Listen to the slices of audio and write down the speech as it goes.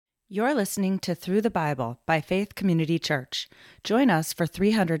You're listening to Through the Bible by Faith Community Church. Join us for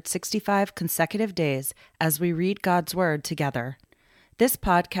 365 consecutive days as we read God's Word together. This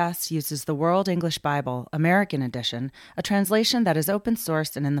podcast uses the World English Bible, American Edition, a translation that is open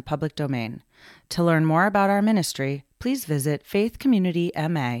source and in the public domain. To learn more about our ministry, please visit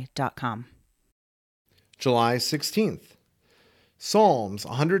faithcommunityma.com. July 16th, Psalms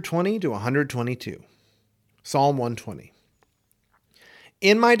 120 to 122. Psalm 120.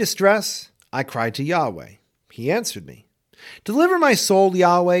 In my distress, I cried to Yahweh. He answered me. Deliver my soul,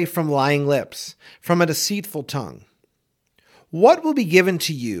 Yahweh, from lying lips, from a deceitful tongue. What will be given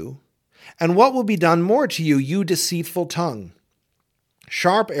to you, and what will be done more to you, you deceitful tongue?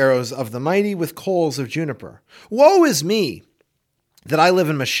 Sharp arrows of the mighty with coals of juniper. Woe is me, that I live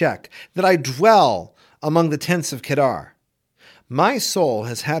in Meshech, that I dwell among the tents of Kedar. My soul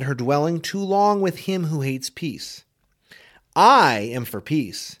has had her dwelling too long with him who hates peace. I am for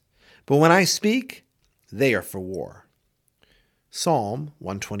peace, but when I speak, they are for war. Psalm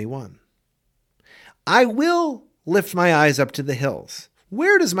 121. I will lift my eyes up to the hills.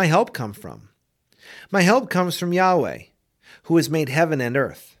 Where does my help come from? My help comes from Yahweh, who has made heaven and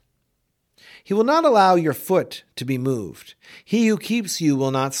earth. He will not allow your foot to be moved. He who keeps you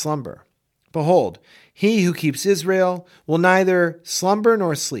will not slumber. Behold, he who keeps Israel will neither slumber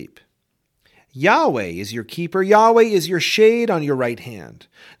nor sleep. Yahweh is your keeper. Yahweh is your shade on your right hand.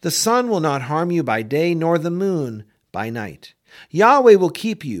 The sun will not harm you by day, nor the moon by night. Yahweh will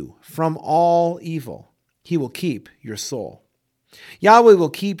keep you from all evil. He will keep your soul. Yahweh will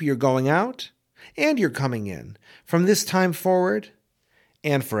keep your going out and your coming in from this time forward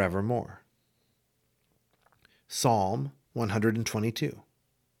and forevermore. Psalm 122.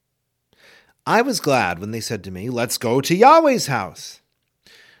 I was glad when they said to me, "Let's go to Yahweh's house."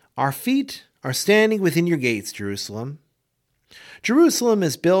 Our feet are standing within your gates, Jerusalem. Jerusalem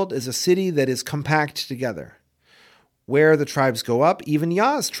is built as a city that is compact together, where the tribes go up, even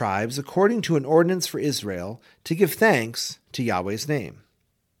Yah's tribes, according to an ordinance for Israel, to give thanks to Yahweh's name.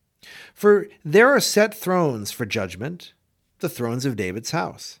 For there are set thrones for judgment, the thrones of David's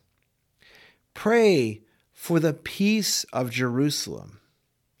house. Pray for the peace of Jerusalem.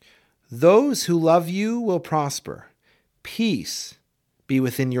 Those who love you will prosper. Peace be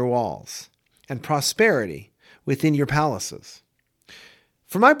within your walls, and prosperity within your palaces.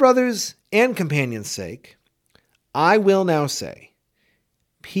 For my brothers' and companions' sake, I will now say,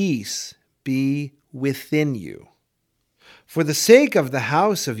 peace be within you. For the sake of the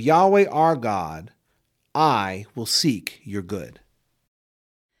house of Yahweh our God, I will seek your good.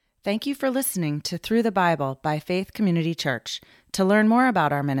 Thank you for listening to Through the Bible by Faith Community Church. To learn more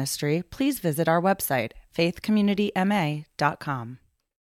about our ministry, please visit our website, faithcommunityma.com.